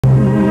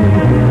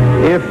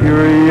if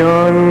you're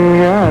young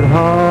at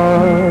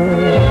heart.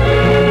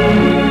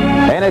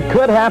 And it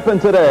could happen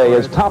today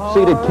as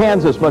top-seeded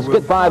Kansas must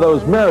get by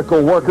those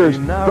miracle workers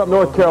from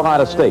North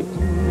Carolina State.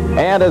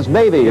 And as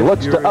Navy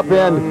looks to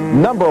upend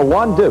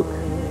 #1 Duke.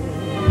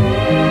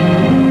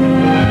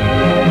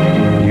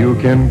 You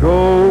can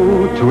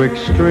go to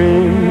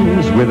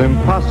extremes with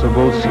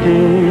impossible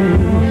schemes.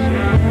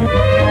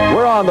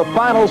 We're on the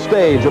final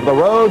stage of the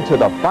road to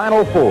the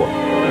Final Four.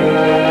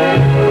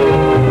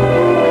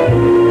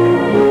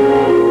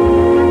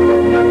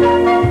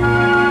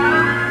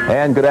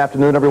 And good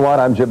afternoon, everyone.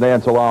 I'm Jim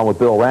Nance along with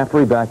Bill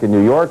Raftery back in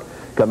New York.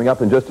 Coming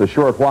up in just a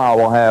short while,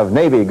 we'll have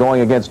Navy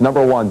going against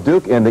 #1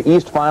 Duke in the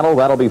East Final.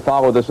 That'll be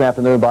followed this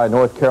afternoon by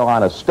North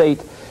Carolina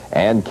State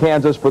and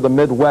Kansas for the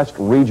Midwest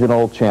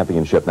Regional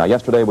Championship. Now,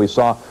 yesterday we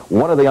saw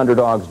one of the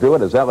underdogs do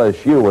it as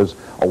LSU was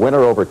a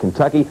winner over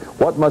Kentucky.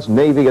 What must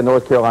Navy and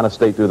North Carolina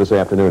State do this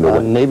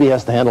afternoon? Navy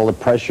has to handle the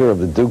pressure of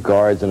the Duke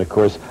guards, and of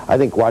course, I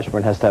think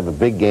Washburn has to have a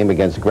big game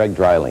against Greg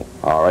Dreiling.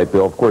 All right,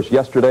 Bill. Of course,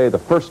 yesterday the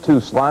first 2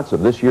 slots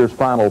of this year's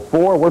Final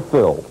Four were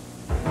filled.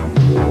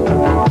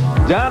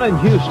 Down in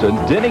Houston,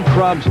 Denny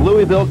Crumb's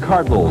Louisville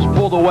Cardinals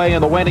pulled away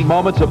in the waning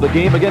moments of the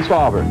game against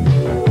Auburn.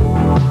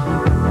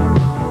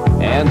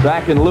 And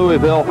back in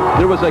Louisville,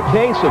 there was a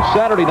case of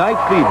Saturday night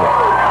fever.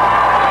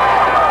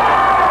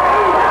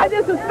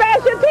 This is a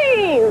special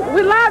team.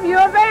 We love you,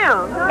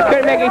 Bam. I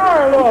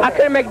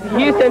couldn't make it to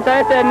Houston, so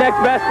I said next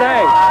best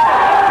thing.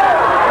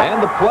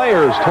 And the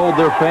players told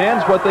their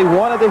fans what they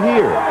wanted to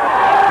hear.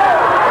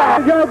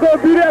 Y'all gonna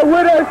be there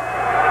with us.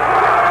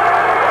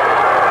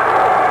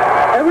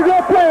 And we're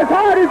gonna play as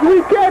hard as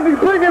we can and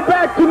bring it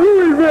back to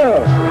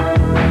Louisville.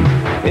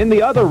 In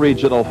the other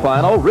regional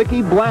final,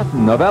 Ricky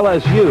Blanton of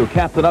LSU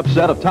capped an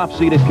upset of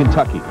top-seeded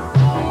Kentucky.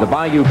 The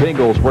Bayou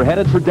Bengals were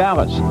headed for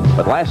Dallas,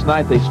 but last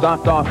night they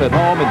stopped off at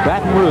home in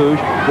Baton Rouge,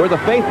 where the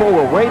faithful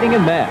were waiting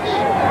en masse.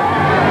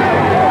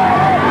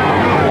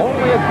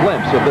 Only a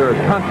glimpse of their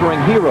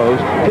conquering heroes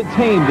could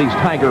tame these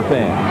Tiger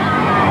fans.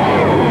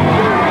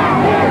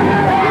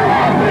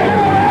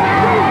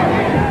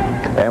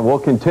 And we'll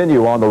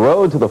continue on the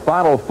road to the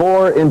Final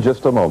Four in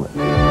just a moment.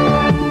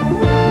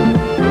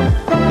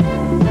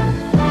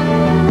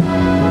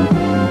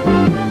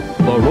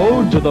 The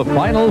road to the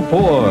Final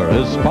Four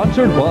is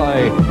sponsored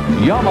by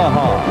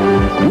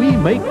Yamaha. We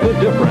make the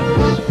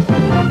difference.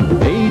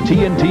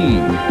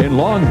 AT&T. In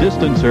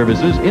long-distance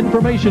services,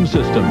 information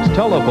systems,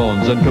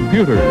 telephones, and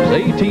computers,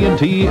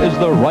 AT&T is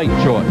the right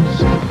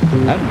choice.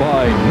 And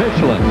by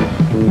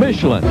Michelin.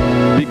 Michelin,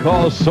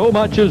 because so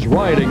much is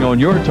riding on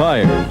your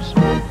tires.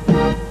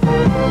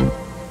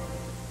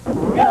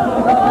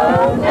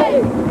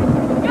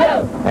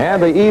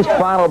 And the East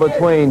Final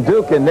between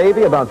Duke and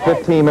Navy about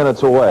 15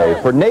 minutes away.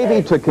 For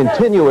Navy to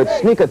continue its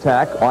sneak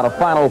attack on a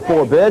Final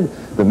Four bid,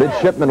 the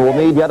midshipmen will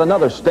need yet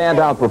another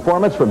standout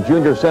performance from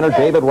junior center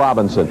David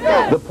Robinson,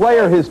 the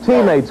player his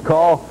teammates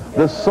call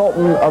the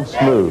Sultan of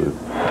Smooth.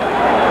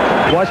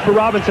 Watch for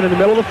Robinson in the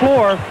middle of the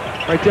floor.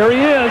 Right there he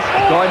is.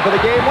 Going for the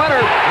game winner.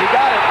 He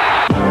got it.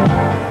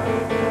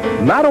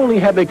 Not only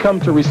have they come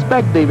to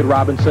respect David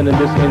Robinson in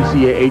this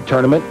NCAA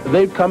tournament,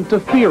 they've come to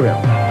fear him,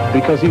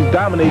 because he's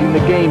dominating the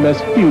game as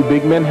few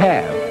big men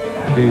have.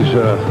 He's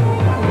a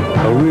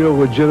real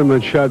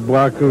legitimate shot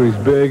blocker. He's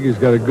big. He's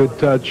got a good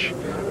touch.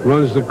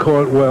 Runs the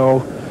court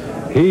well.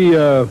 He's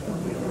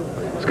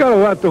got a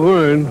lot to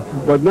learn,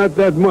 but not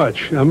that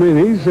much. I mean,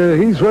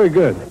 he's very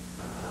good.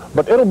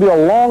 But it'll be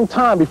a long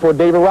time before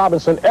David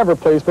Robinson ever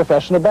plays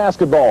professional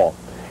basketball.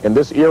 In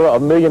this era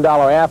of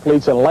million-dollar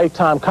athletes and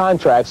lifetime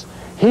contracts,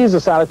 he's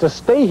decided to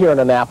stay here in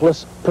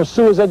Annapolis,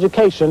 pursue his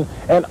education,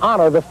 and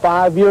honor the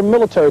 5-year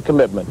military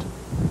commitment.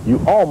 You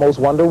almost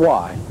wonder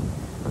why.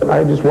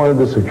 I just wanted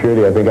the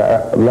security. I think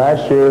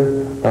last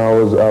year I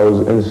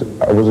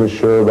wasn't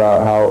sure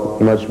about how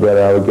much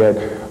better I would get.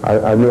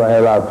 I knew I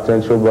had a lot of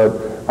potential, but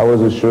I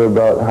wasn't sure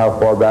about how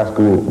far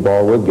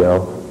basketball would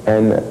go.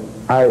 And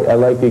I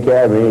like the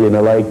academy, and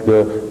I like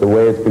the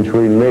way it's been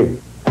treating me.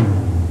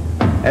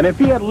 And if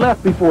he had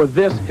left before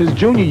his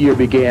junior year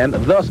began,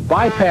 thus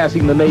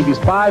bypassing the Navy's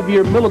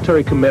 5-year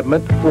military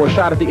commitment for a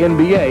shot at the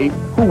NBA,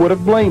 who would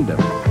have blamed him?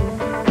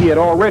 He had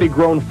already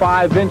grown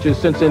 5 inches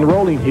since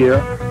enrolling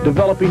here,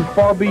 developing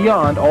far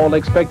beyond all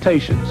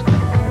expectations.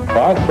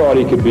 I thought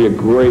he could be a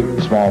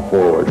great small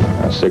forward,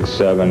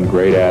 6'7",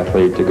 great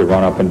athlete that could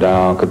run up and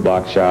down, could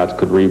block shots,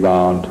 could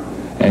rebound,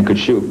 and could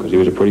shoot, because he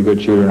was a pretty good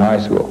shooter in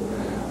high school.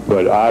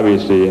 But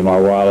obviously, in my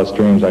wildest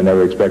dreams, I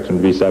never expected him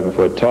to be 7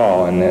 foot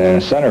tall and a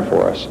center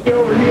for us.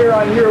 Over here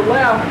on your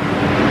left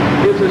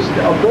is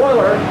a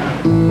boiler.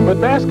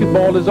 But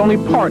basketball is only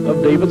part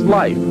of David's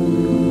life.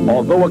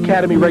 Although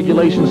Academy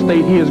regulations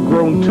state he has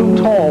grown too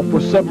tall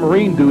for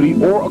submarine duty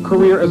or a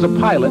career as a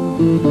pilot,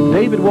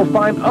 David will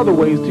find other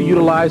ways to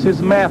utilize his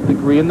math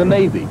degree in the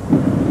Navy.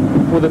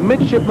 For the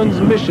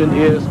midshipman's mission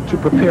is to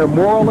prepare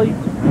morally,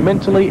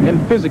 mentally, and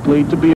physically to be